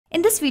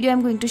In this video,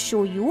 I'm going to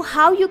show you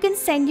how you can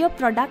send your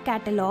product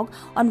catalog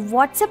on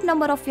WhatsApp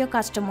number of your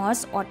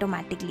customers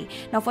automatically.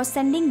 Now for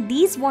sending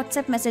these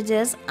WhatsApp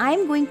messages,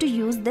 I'm going to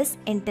use this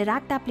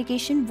Interact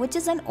application, which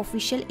is an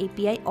official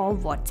API of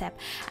WhatsApp.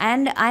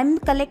 And I'm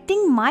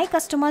collecting my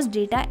customers'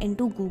 data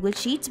into Google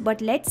Sheets.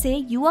 But let's say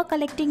you are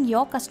collecting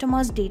your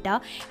customers' data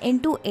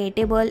into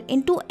Airtable,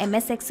 into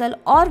MS Excel,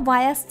 or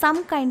via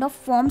some kind of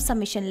form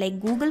submission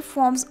like Google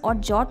Forms or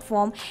Jot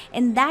form.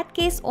 In that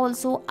case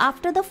also,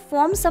 after the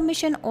form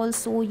submission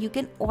also, you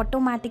can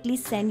automatically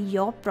send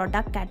your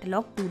product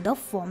catalog to the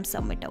form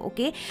submitter.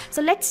 Okay,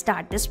 so let's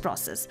start this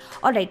process.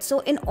 Alright, so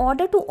in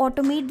order to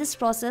automate this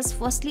process,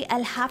 firstly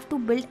I'll have to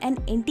build an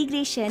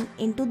integration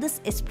into this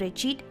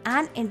spreadsheet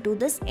and into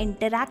this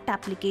Interact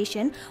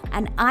application,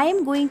 and I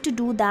am going to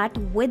do that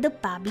with the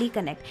Pabbly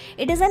Connect.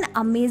 It is an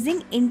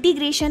amazing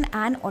integration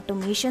and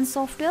automation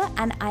software,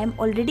 and I am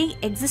already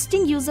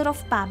existing user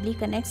of Pabbly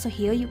Connect. So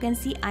here you can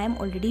see I am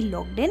already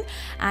logged in,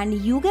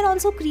 and you can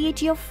also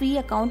create your free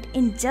account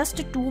in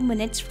just 2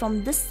 minutes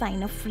from this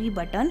sign up free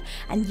button,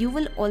 and you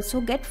will also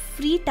get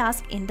free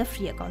task in the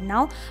free account.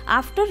 Now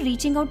after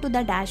reaching out to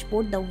the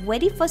dashboard, the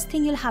very first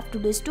thing you'll have to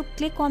do is to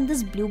click on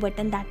this blue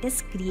button, that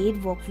is create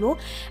workflow,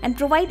 and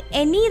provide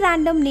any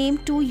random name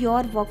to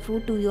your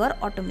workflow, to your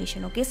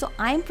automation. Okay, so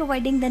I'm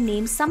providing the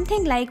name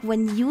something like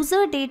when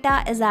user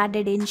data is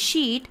added in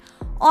sheet,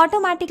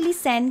 automatically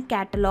send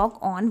catalog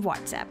on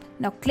WhatsApp.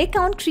 Now click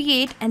on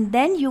create, and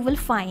then you will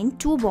find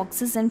two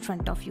boxes in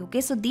front of you.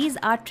 Okay, so these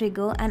are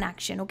trigger and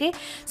action. Okay,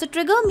 so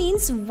trigger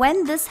means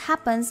when this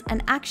happens,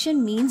 and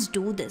action means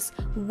do this.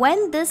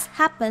 When this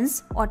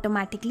happens,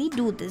 automatically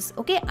do this.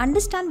 Okay,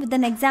 understand with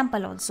an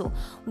example also.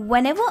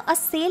 Whenever a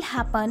sale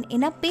happen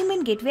in a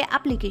payment gateway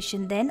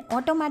application, then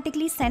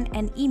automatically send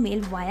an email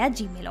via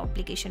Gmail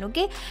application.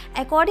 Okay,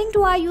 according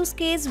to our use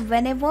case,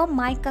 whenever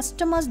my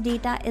customers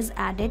data is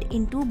added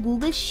into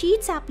Google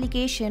Sheets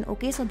application,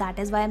 okay, so that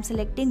is why I'm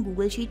selecting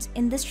Google Sheets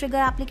in this trigger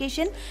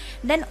application,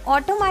 then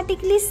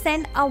automatically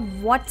send a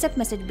WhatsApp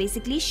message,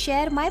 basically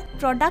share my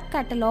product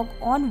catalog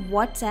on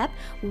WhatsApp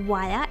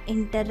via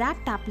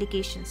Interact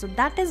application. So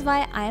that is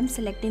why I am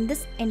selecting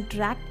this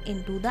Interact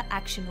into the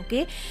action.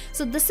 Okay,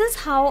 so this is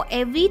how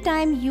every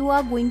time you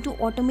are going to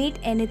automate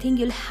anything,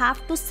 you'll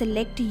have to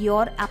select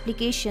your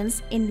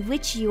applications in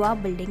which you are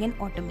building an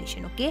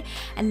automation. Okay,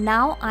 and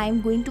now I am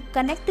going to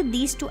connect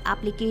these two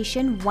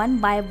applications one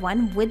by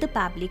one with the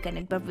Pabbly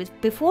Connect.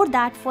 But before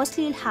that,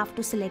 firstly you'll have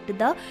to select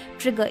the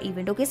trigger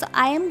event. Okay, so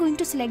I am going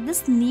to select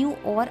this new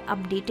or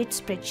updated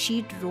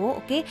spreadsheet row.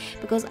 Okay,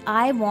 because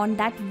I want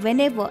that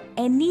whenever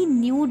any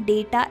new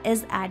data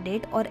is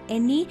added or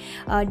any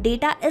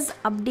data is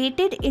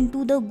updated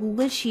into the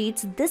Google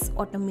Sheets, this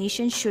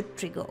automation should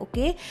trigger.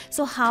 Okay,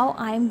 so how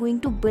I am going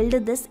to build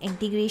this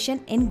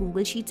integration in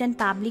Google Sheets and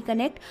Pabbly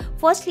Connect?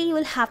 Firstly, you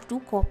will have to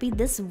copy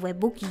this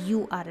webhook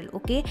URL.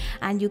 Okay,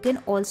 and you can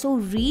also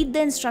read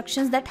the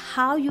instructions that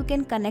how you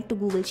can connect to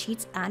Google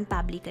Sheets and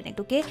Pabbly Connect.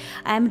 Okay,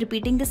 I am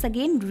repeating this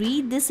again,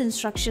 read these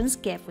instructions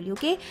carefully.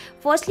 Okay,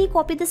 firstly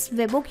copy this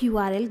webhook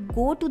URL,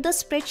 go to the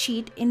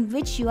spreadsheet in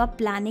which you are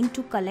planning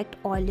to collect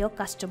all your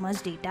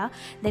customers data,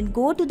 then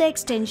go to the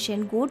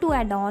extension, go to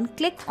add-on,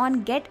 click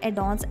on get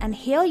add-ons, and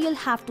here you'll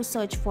have to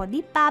search for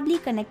the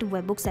Pabbly Connect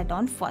webhooks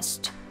add-on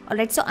first.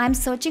 Alright, so I'm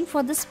searching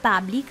for this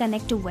Pabbly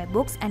Connect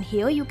webhooks, and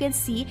here you can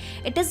see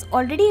it is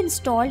already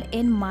installed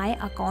in my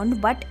account.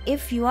 But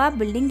if you are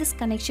building this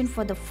connection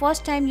for the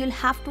first time, you'll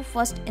have to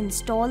first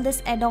install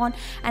this add-on,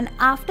 and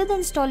after the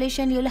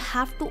installation you'll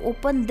have to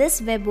open this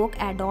webhook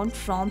add-on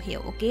from here.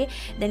 Okay,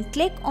 then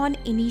click on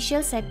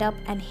initial setup,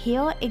 and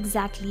here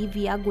exactly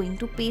we are going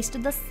to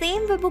paste the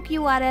same webhook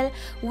URL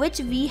which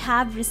we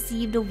have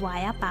received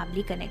via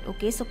Pabbly Connect.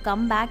 Okay, so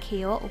come back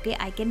here. Okay,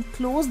 I can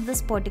close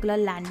this particular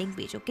landing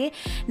page. Okay,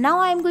 now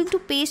I am going to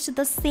paste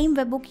the same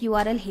webhook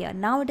URL here.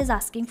 Now it is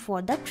asking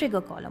for the trigger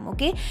column.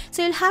 Okay,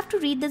 so you'll have to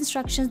read the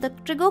instructions. The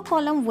trigger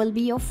column will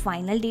be your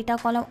final data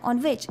column,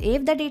 on which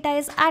if the data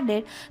is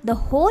added, the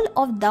whole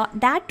of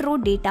that row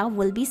data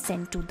will be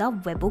sent to the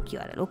webhook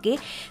URL. Okay,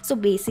 so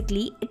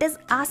basically it is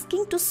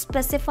asking to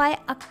specify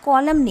a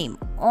column name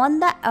on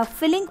the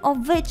filling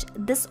of which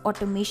this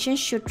automation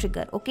should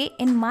trigger. Okay,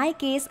 in my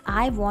case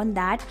I want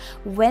that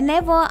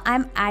whenever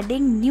I'm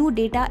adding new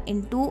data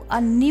into a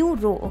new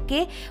row,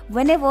 okay,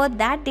 whenever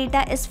that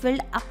data is filled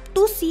up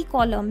to C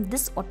column,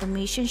 this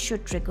automation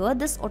should trigger.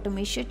 This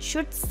automation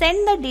should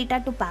send the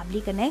data to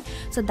Pabbly Connect.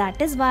 So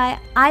that is why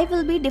I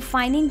will be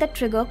defining the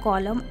trigger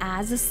column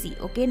as a C.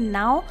 Okay,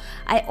 now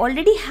I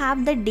already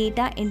have the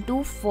data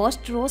into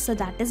first row, so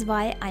that is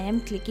why I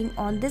am clicking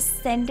on this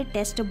send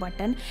test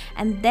button,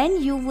 and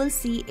then you you will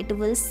see it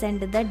will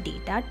send the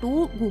data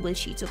to Google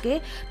Sheets,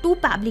 okay, to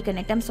Pabbly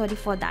Connect. I'm sorry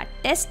for that.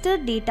 Test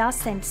data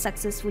sent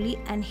successfully,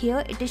 and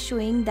here it is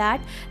showing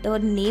that the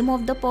name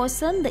of the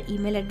person, the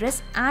email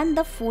address and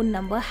the phone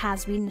number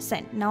has been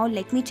sent. Now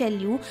let me tell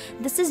you,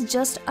 this is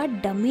just a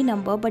dummy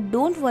number, but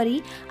don't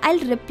worry, I'll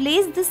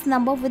replace this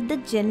number with the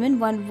genuine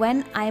one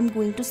when I am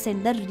going to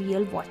send the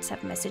real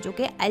WhatsApp message,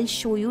 okay. I'll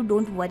show you,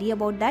 don't worry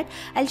about that.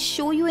 I'll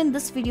show you in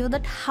this video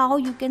that how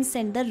you can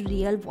send the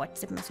real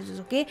WhatsApp messages,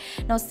 okay.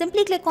 Now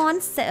simply click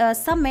on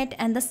submit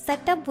and the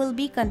setup will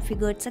be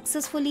configured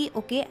successfully,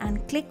 okay,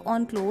 and click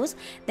on close.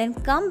 Then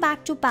come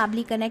back to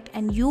Pabbly Connect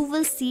and you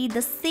will see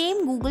the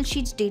same Google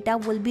Sheets data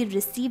will be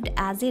received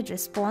as a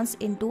response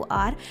into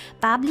our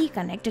Pabbly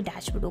Connect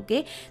dashboard,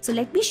 okay. So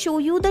let me show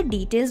you the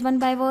details one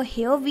by one.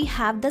 Here we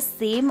have the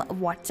same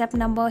WhatsApp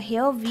number,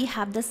 here we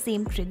have the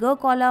same trigger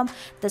column,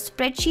 the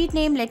spreadsheet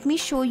name. Let me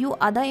show you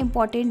other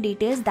important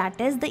details, that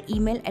is the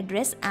email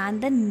address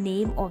and the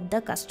name of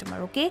the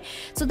customer, okay.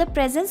 So the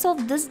presence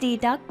of this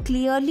data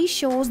clearly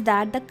shows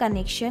that the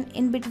connection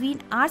in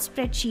between our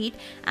spreadsheet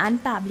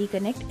and Pabbly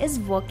Connect is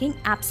working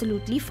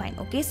absolutely fine,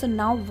 okay. So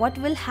now what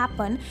will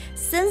happen,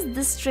 since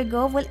this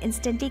trigger will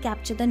instantly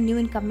capture the new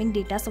incoming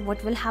data, so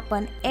what will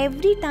happen,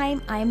 every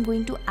time I am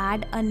going to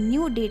add a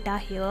new data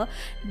here,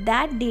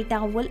 that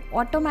data will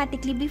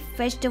automatically be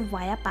fetched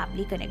via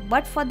Pabbly Connect.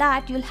 But for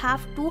that you'll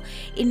have to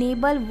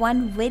enable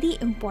one very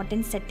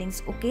important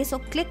settings, okay. So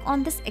click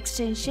on this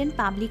extension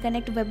Pabbly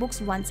Connect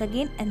Webhooks once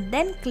again and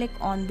then click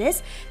on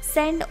this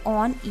send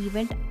on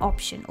event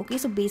option, okay.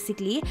 So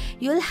basically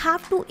you'll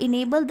have to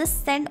enable this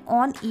send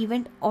on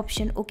event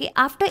option, okay.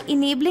 After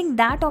enabling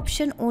that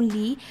option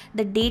only,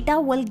 the data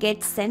will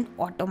get sent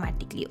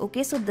automatically,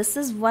 okay. So this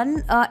is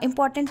one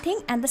important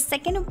thing. And the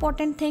second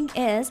important thing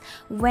is,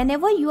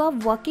 whenever you are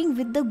working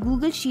with the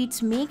Google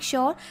Sheets, make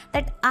sure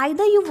that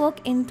either you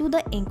work into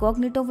the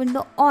incognito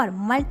window or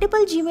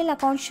multiple Gmail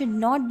accounts should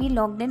not be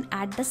logged in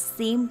at the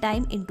same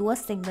time into a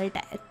single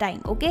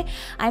time, okay.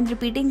 I'm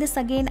repeating this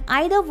again,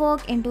 either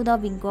work into the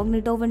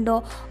incognito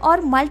window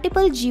or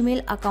multiple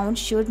Gmail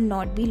accounts should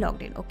not be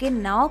logged in, okay.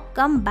 Now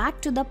come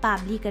back to the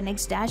Pabbly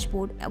Connect's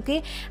dashboard,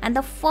 okay, and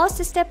the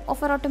first step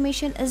of our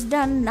automation is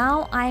done.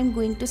 Now I am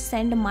going to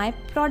send my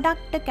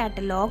product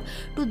catalog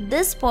to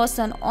this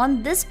person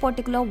on this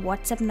particular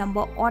WhatsApp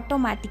number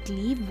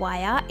automatically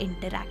via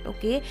Interact,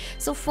 okay.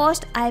 So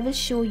first I will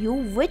show you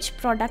which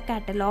product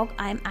catalog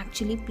I am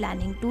actually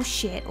planning to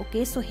share,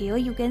 okay. So here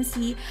you can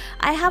see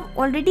I have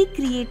already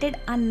created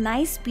a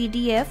nice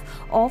PDF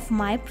of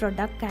my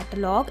product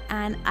catalog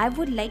and I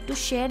would like to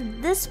share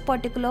this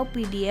particular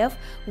PDF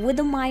with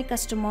my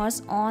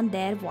customers on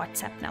their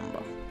WhatsApp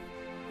number.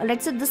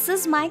 Alright, so this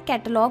is my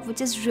catalog, which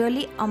is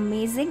really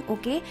amazing,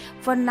 okay.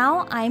 For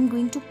now I am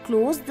going to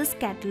close this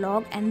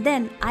catalog and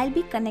then I'll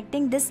be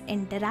connecting this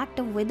Interact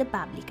with the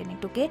Pabbly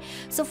Connect, okay.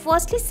 So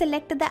firstly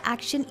select the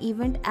action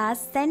event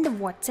as send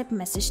WhatsApp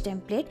message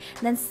template,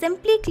 then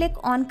simply click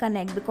on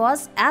connect,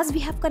 because as we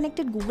have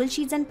connected Google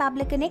Sheets and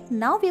Pabbly Connect,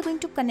 now we are going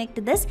to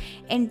connect this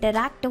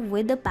Interact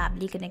with the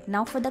Pabbly Connect.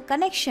 Now for the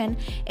connection,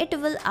 it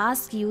will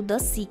ask you the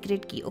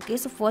secret key, okay.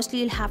 So firstly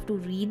you'll have to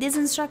read these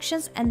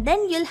instructions and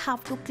then you'll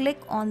have to click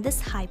on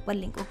this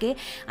hyperlink, okay.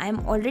 I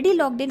am already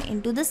logged in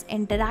into this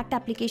Interact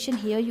application.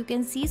 Here you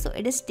can see, so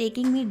it is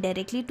taking me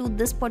directly to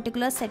this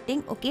particular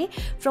setting, okay,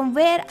 from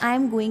where I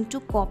am going to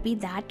copy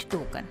that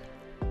token.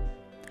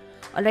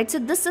 Alright, so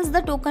this is the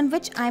token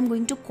which I am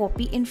going to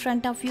copy in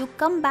front of you.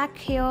 Come back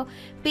here,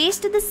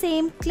 paste the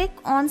same, click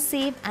on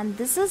save, and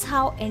this is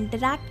how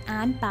Interact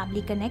and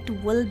Pabbly Connect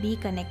will be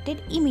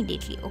connected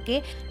immediately,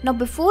 okay. Now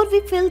before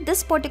we fill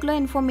this particular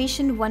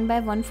information one by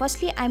one,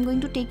 firstly I am going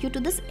to take you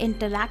to this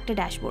Interact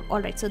dashboard.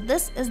 Alright, so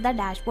this is the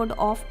dashboard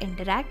of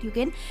Interact. You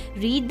can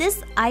read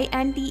this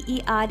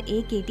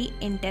INTERACT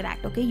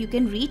Interact, okay. You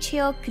can reach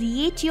here,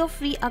 create your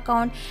free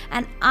account,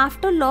 and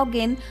after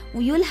login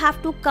you will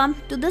have to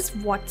come to this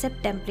WhatsApp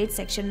template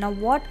section. Now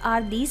what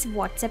are these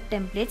WhatsApp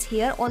templates?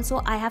 Here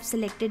also I have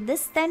selected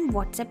this send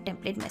WhatsApp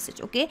template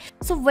message, okay.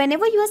 So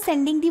whenever you are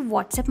sending the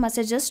WhatsApp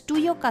messages to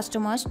your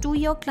customers, to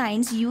your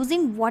clients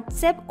using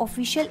WhatsApp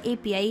official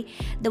API,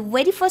 the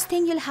very first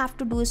thing you'll have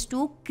to do is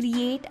to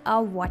create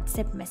a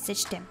WhatsApp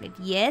message template.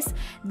 Yes,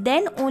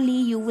 then only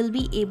you will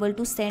be able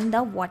to send the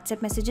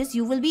WhatsApp messages.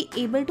 You will be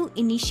able to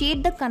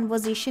initiate the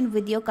conversation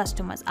with your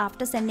customers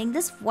after sending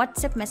this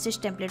WhatsApp message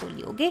template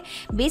only, okay.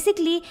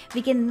 Basically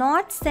we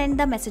cannot send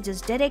the messages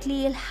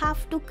directly, you'll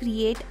have to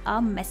create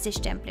a message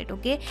template,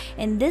 okay.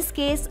 In this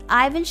case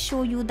I will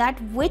show you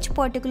that which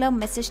particular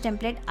message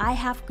template I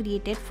have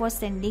created for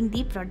sending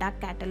the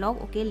product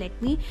catalog, okay. Let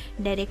me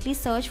directly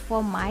search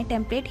for my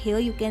template. Here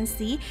you can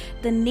see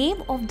the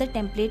name of the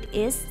template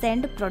is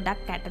send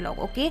product catalog,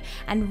 okay.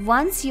 And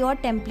once your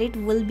template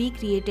will be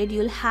created,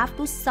 you'll have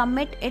to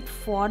submit it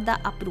for the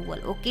approval,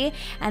 okay.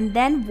 And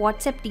then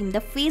WhatsApp team,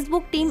 the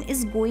Facebook team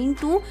is going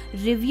to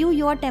review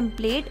your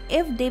template.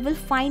 If they will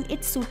find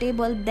it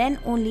suitable, then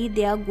only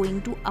they are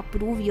going to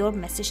approve your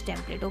message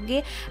template.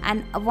 Okay,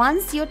 and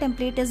once your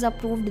template is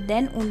approved,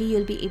 then only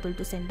you'll be able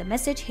to send the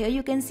message. Here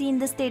you can see in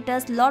the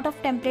status, lot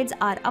of templates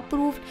are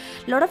approved,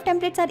 lot of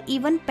templates are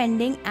even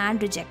pending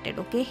and rejected.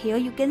 Okay, here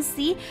you can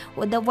see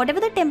whatever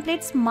the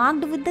templates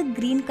marked with the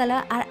green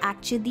color are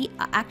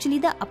actually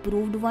the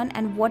approved one,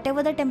 and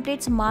whatever the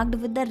templates marked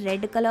with the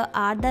red color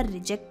are the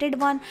rejected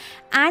one,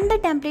 and the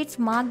templates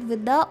marked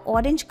with the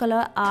orange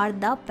color are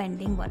the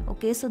pending one.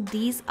 Okay, so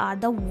these are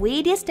the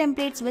various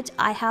templates which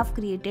I have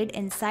created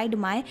inside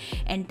my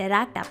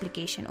Interact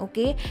application.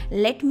 Okay,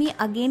 let me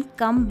again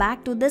come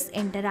back to this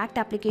Interact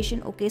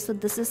application. Okay, so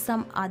this is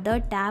some other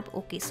tab.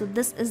 Okay, so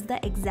this is the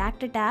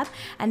exact tab,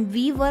 and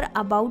we were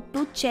about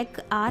to check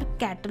our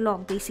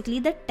catalog, basically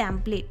the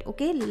template.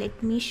 Okay,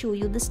 let me show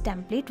you this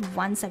template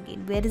once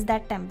again. Where is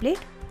that template?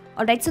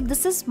 Alright, so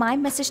this is my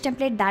message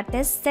template, that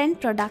is send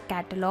product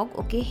catalog.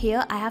 Okay,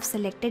 here I have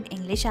selected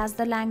English as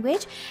the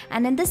language,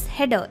 and in this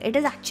header it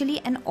is actually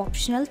an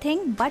optional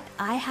thing, but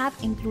I have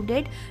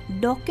included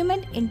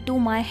document into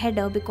my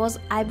header because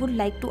I would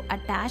like to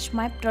attach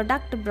my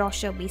product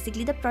brochure,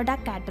 basically the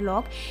product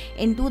catalog,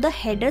 into the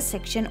header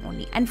section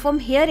only. And from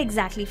here,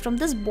 exactly from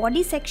this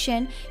body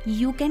section,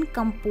 you can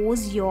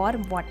compose your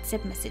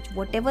WhatsApp message,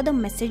 whatever the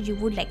message you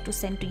would like to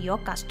send to your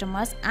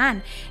customers.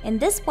 And in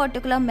this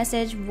particular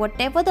message,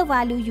 whatever the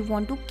value you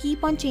want to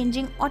keep on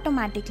changing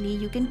automatically,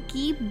 you can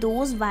keep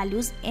those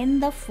values in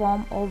the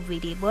form of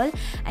variable,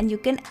 and you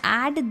can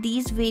add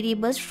these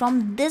variables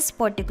from this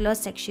particular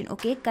section.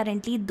 Okay,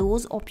 currently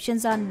those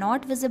options are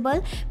not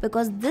visible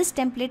because this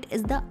template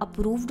is the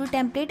approved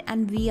template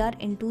and we are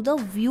into the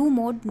view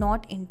mode,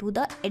 not into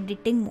the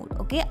editing mode.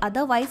 Okay,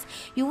 otherwise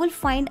you will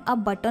find a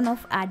button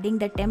of adding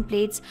the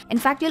templates. In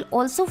fact, you'll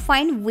also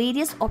find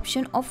various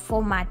option of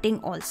formatting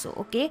also.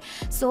 Okay,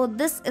 so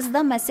this is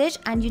the message,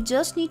 and you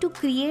just need to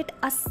create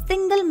a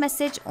single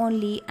message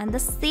only, and the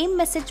same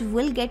message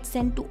will get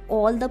sent to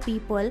all the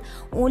people.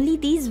 Only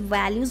these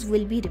values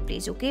will be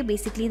replaced. Okay,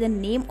 basically the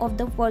name of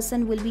the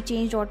person will be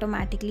changed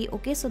automatically.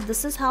 Okay, so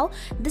this is how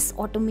this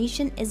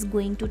automation is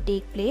going to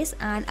take place.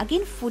 And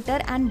again, footer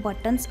and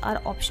buttons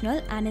are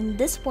optional, and in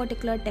this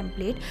particular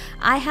template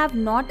I have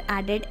not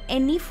added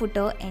any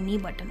footer, any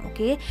button.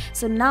 Okay,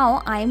 so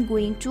now I am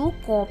going to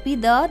copy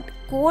the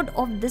code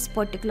of this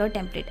particular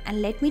template,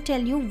 and let me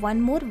tell you one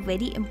more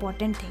very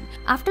important thing.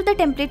 After the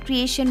template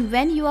creation,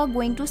 when you are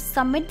going to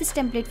submit this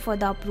template for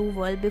the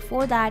approval,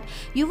 before that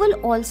you will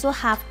also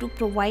have to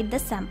provide the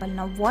sample.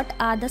 Now what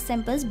are the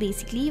samples?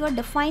 Basically you are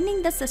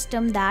defining the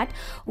system that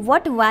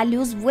what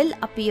values will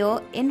appear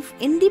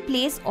in the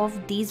place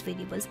of these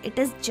variables. It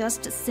is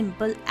just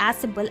simple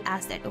as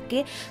that.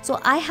 Okay, so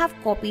I have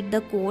copied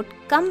the code,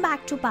 come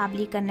back to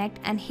Pabbly Connect,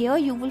 and here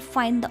you will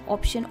find the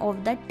option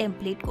of the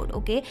template code.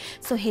 Okay,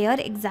 so here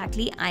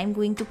exactly I am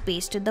going to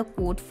paste the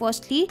code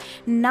firstly.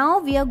 Now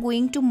we are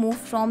going to move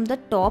from the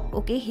top.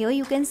 Okay, here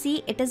you can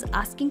see it is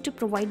asking to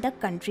provide the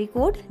country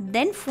code,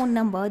 then phone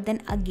number,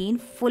 then again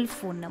full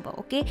phone number.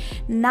 Okay,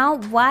 now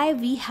why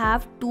we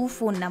have two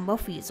phone number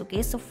fields?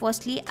 Okay, so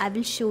firstly I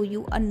will show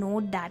you a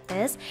note, that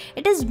is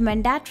it is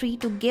mandatory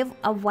to give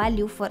a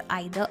value for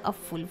either a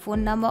full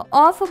phone number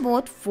or for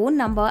both phone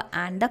number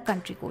and the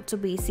country code. So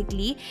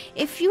basically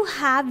if you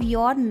have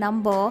your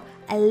number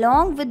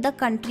along with the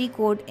country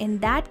code, in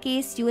that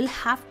case you will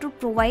have to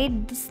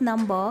provide this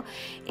number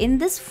in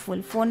this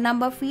full phone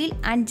number field.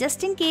 And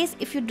just in case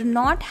if you do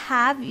not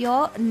have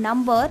your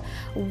number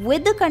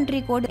with the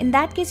country code, in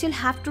that case you'll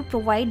have to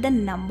provide the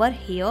number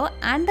here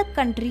and the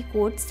country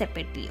code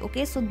separately.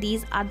 Okay, so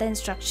these are the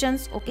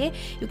instructions. Okay,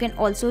 you can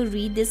also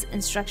read this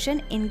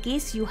instruction in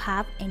case you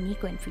have any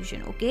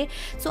confusion. Okay,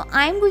 so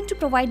I'm going to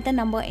provide the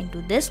number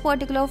into this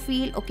particular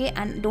field. Okay,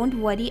 and don't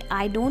worry,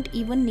 I don't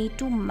even need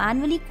to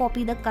manually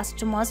copy the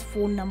customer's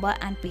phone number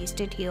and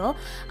paste it here.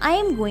 I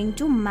am going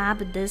to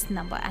map this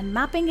number, and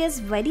mapping is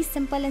very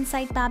simple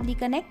inside Pabbly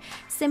Connect.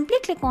 Simply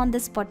click on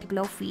this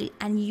particular field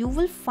and you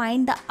will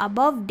find the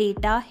above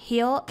data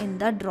here in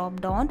the drop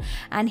down,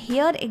 and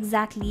here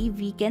exactly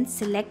we can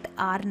select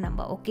our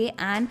number. Okay,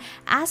 and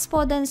as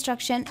per the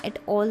instruction it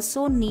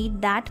also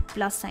need that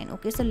plus sign.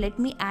 Okay, so let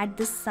me add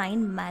this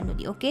sign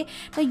manually. Okay,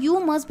 now you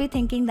must be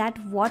thinking that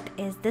what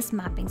is this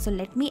mapping? So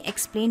let me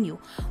explain you.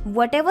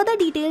 Whatever the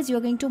details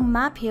you're going to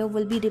map here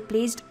will be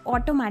replaced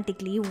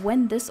automatically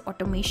when this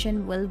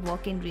automation will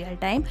work in real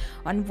time.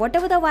 On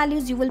whatever the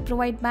values you will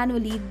provide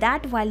manually,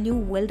 that value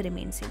will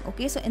remain same.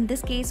 Okay, so in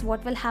this case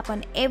what will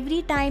happen,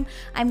 every time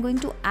I'm going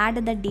to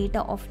add the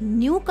data of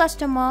new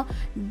customer,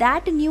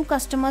 that new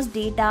customer's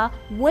data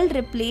will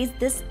replace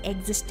this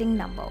existing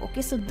number.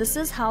 Okay, so this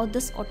is how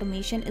this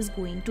automation is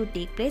going to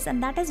take place,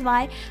 and that is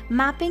why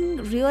mapping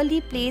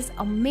really plays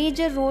a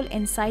major role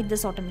inside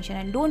this automation.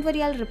 And don't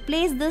worry, I'll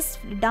replace this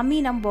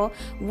dummy number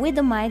with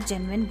my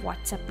genuine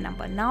WhatsApp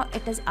number. Now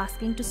it is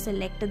asking to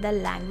select the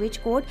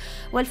language code.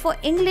 Well, for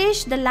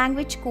English the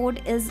language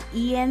code is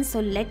EN, so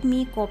let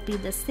me copy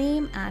the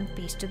same and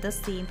paste the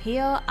same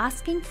here,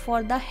 asking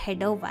for the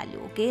header value.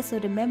 Okay, so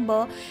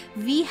remember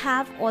we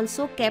have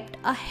also kept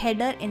a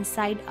header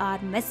inside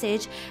our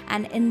message,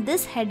 and in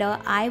this header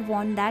I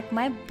want that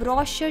my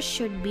brochure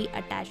should be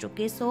attached.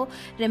 Okay, so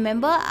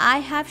remember I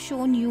have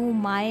shown you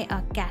my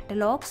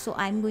catalog, so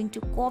I'm going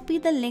to copy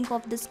the link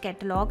of this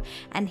catalog,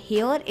 and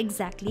here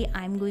exactly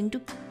I'm going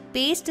to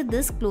paste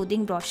this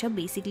clothing brochure,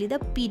 basically the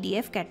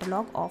PDF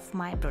catalog of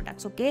my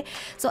products. Okay,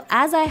 so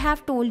as I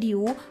have told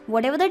you,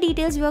 whatever the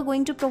details you are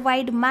going to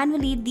provide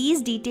manually,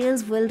 these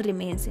details will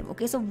remain same.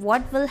 Okay, so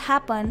what will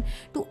happen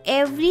to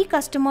every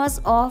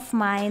customers of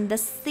mine, the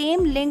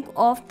same link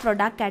of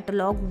product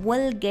catalog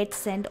will get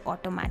sent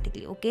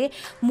automatically. Okay,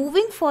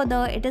 moving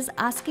further, it is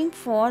asking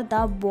for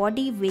the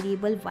body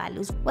variable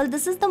values. Well,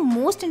 this is the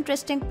most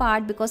interesting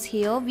part, because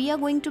here we are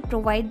going to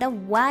provide the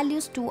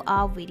values to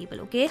our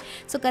variable. Okay,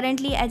 so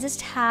currently I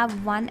just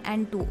have 1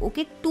 and 2.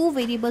 Okay, 2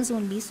 variables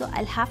only, so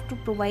I'll have to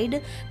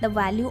provide the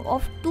value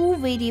of 2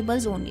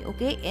 variables only.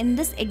 Okay, in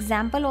this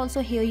example also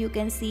here you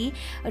can see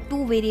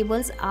 2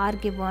 variables are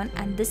given,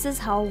 and this is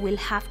how we'll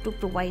have to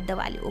provide the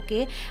value.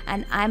 Okay,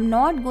 and I'm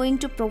not going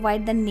to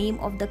provide the name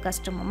of the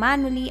customer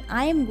manually,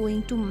 I am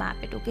going to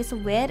map it. Okay, so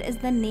where is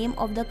the name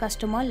of the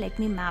customer? Let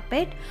me map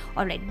it.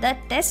 Alright, the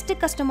test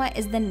customer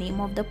is the name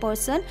of the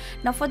person.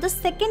 Now for the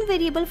second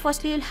variable,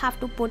 firstly you'll have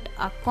to put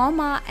a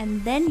comma,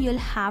 and then you'll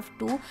have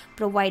to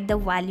provide the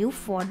value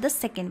for the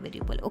second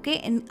variable. Okay,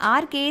 in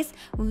our case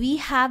we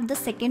have the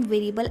second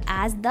variable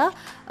as the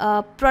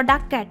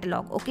product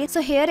catalog. Okay,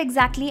 so here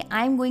exactly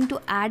I'm going to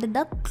add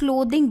the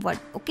clothing word.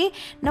 Okay,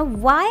 now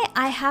why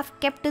I have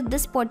kept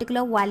this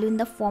particular value in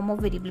the form of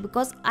variable?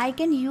 Because I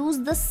can use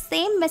the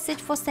same message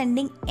for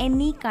sending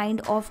any kind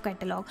of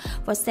catalog,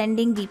 for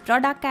sending the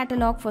product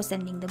catalog, for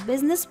sending the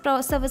business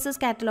services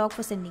catalog,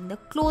 for sending the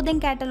clothing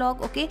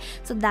catalog. Okay,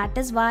 so that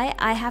is why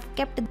I have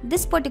kept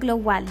this particular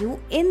value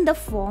in the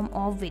form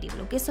of variable.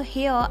 Okay, so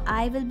here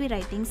I will be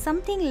writing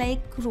something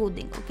like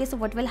clothing. Okay, so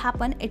what will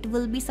happen, it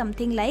will be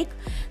something like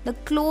the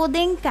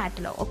clothing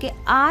catalog. Okay,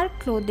 our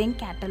clothing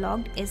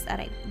catalog is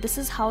arrived. This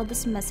is how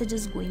this message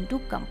is going to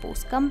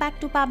compose. Come back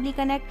to Pabbly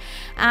Connect,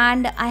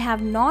 and I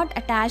have not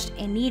attached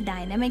any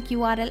dynamic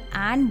URL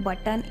and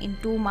button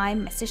into my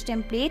message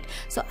template,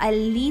 so I'll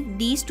leave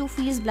these two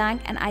fields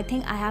blank, and I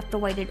think I have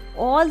provided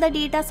all the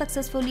data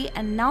successfully.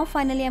 And now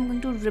finally I'm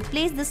going to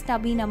replace this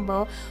stubby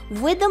number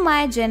with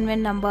my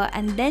genuine number,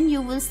 and then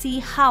you will see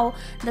how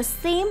the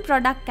same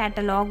product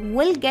catalog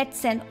will get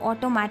sent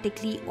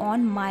automatically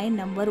on my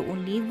number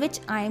only, which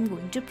I am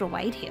going to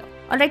provide here.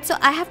 Alright, so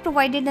I have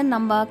provided the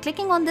number.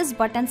 Clicking on this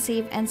button,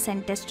 save and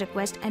send test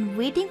request, and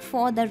waiting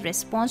for the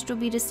response to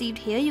be received.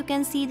 Here you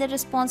can see the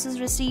response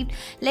is received.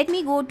 Let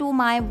me go to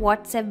my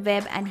WhatsApp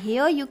web, and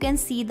here you can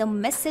see the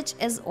message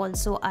is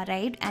also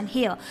arrived, and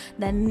here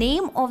the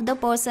name of the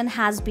person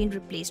has been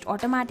replaced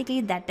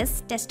automatically, that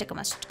is test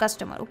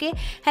customer. Okay,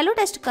 hello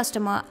test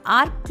customer,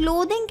 our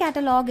clothing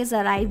catalog is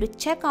arrived.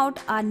 Check out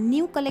our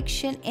new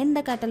collection in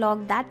the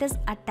catalog that is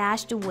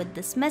attached with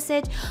this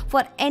message.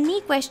 For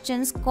any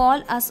questions,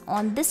 call us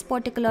on this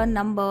particular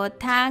number.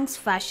 Thanks,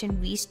 Fashion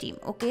Week team.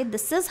 Okay,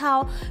 this is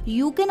how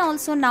you can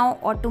also now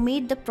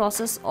automate the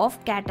process of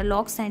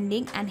catalog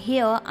sending. And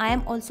here I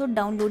am also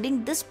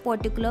downloading this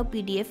particular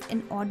PDF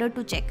in order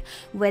to check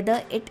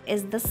whether it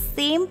is the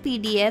same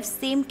PDF,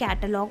 same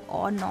catalog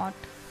or not.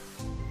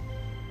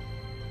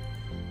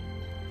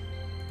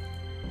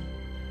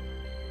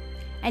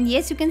 And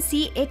yes, you can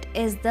see it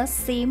is the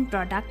same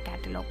product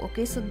catalog.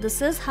 Okay, so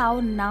this is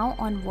how now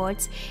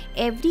onwards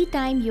every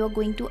time you are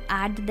going to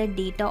add the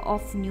data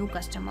of new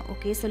customer.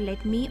 Okay, so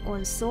let me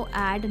also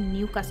add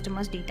new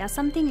customers data,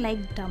 something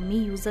like dummy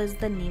user is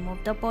the name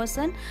of the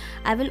person.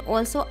 I will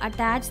also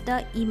attach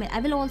the email. I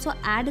will also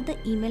add the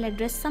email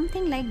address,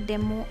 something like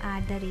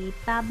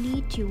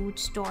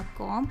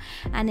demo@pabblytudes.com,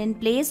 and in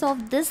place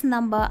of this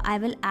number I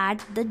will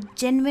add the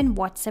genuine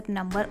WhatsApp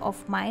number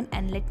of mine,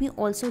 and let me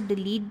also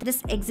delete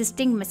this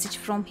existing message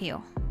from here.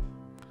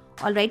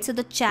 Alright, so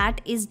the chat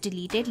is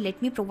deleted.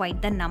 Let me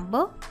provide the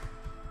number.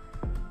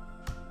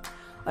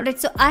 Alright,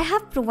 so I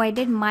have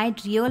provided my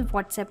real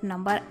WhatsApp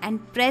number and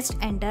pressed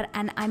enter,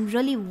 and I'm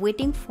really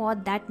waiting for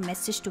that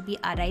message to be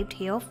arrived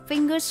here.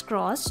 Fingers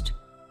crossed.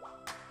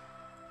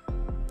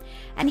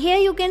 And here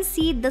you can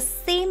see the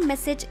same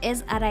message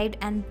is arrived,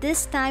 and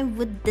this time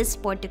with this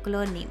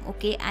particular name.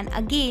 Okay, and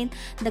again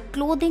the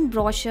clothing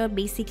brochure,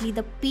 basically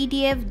the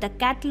PDF, the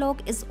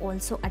catalog is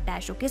also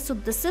attached. Okay, so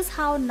this is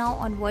how now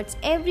onwards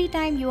every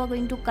time you are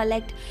going to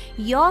collect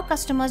your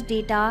customers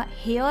data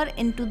here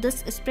into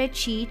this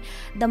spreadsheet,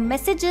 the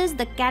messages,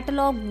 the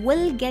catalog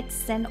will get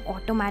sent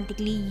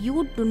automatically.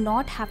 You do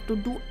not have to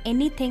do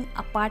anything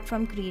apart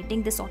from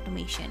creating this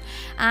automation,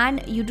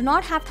 and you do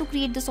not have to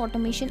create this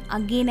automation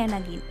again and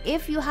again. If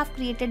if you have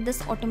created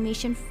this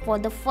automation for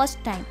the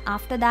first time.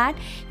 After that,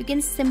 you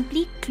can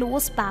simply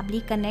close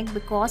Pabbly Connect,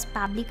 because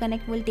Pabbly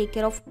Connect will take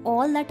care of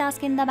all the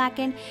tasks in the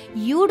backend.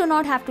 You do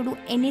not have to do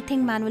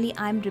anything manually.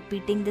 I am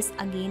repeating this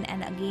again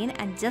and again.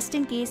 And just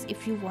in case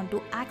if you want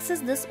to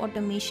access this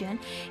automation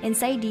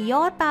inside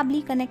your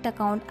Pabbly Connect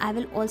account, I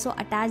will also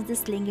attach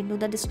this link into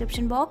the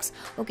description box.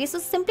 Okay, so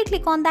simply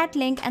click on that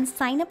link and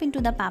sign up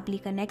into the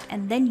Pabbly Connect,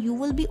 and then you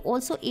will be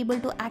also able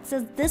to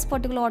access this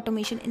particular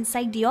automation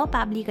inside your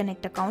Pabbly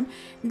Connect account,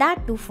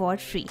 that too for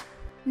free.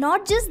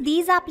 Not just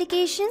these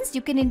applications,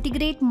 you can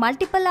integrate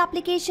multiple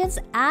applications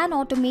and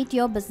automate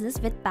your business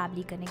with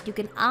Pabbly Connect. You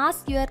can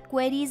ask your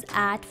queries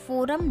at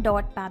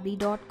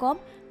forum.pabbly.com.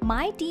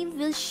 My team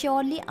will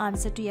surely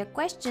answer to your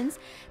questions.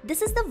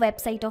 This is the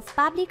website of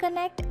Pabbly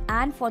Connect,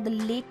 and for the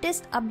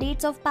latest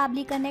updates of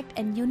Pabbly Connect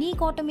and unique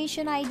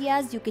automation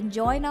ideas, you can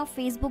join our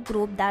Facebook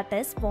group, that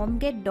is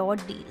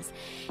formget.deals.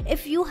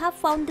 If you have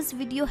found this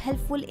video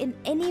helpful in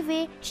any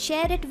way,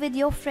 share it with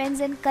your friends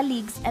and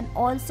colleagues and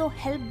also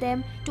help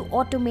them to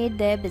automate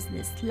their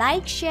business.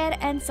 Like, share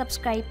and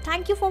subscribe.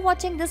 Thank you for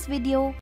watching this video.